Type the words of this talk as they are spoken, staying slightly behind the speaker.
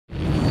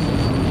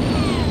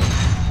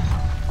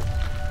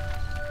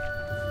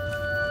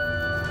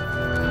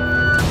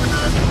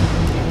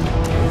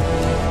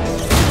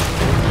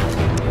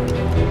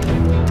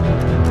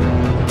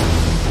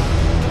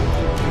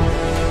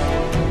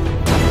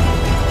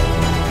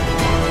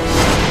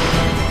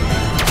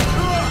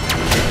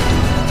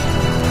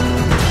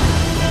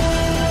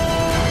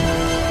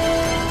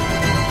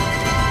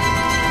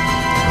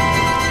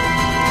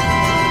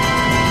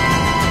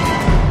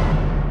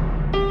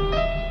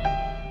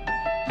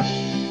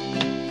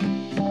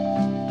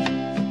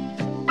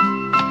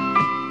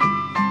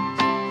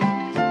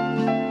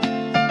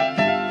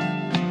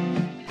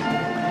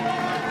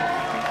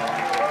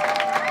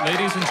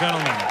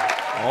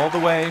the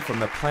way from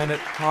the planet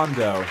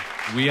Hondo.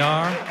 We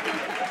are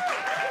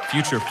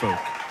future folk.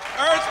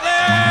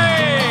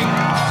 Earthling!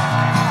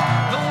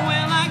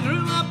 Well, I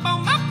grew up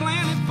on my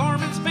planet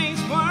farming space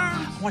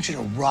worms. I want you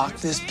to rock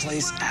this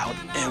place out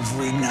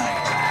every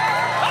night.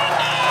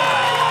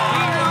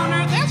 Here on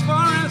Earth, as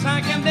far as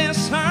I can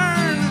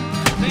discern.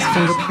 His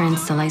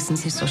fingerprints, the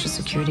license, his social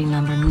security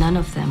number, none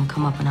of them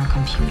come up on our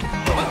computer.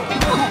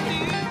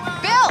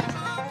 Bill!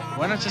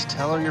 Why not just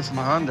tell her you're from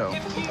Hondo?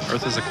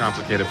 Earth is a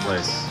complicated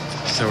place.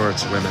 So are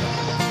its women.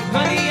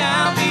 Honey,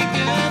 I'll be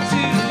good to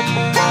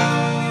you.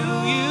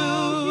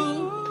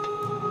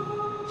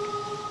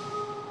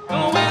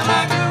 Oh, well,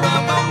 I grew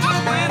up on my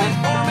planet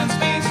farming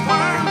space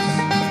worms,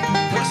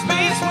 where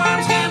space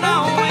worms can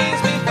always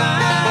be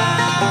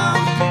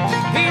found.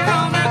 Here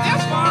on Earth,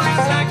 as far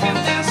as I can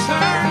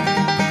discern,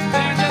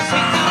 there just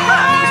ain't no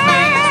other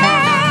space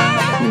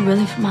worms. Are you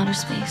really from outer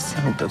space?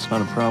 I hope that's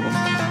not a problem.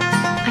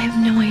 I have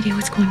no idea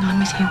what's going on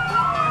with you.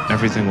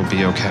 Everything will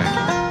be okay.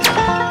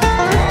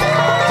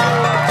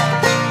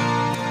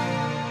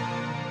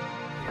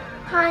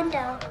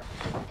 Hondo.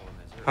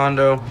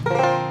 Hondo.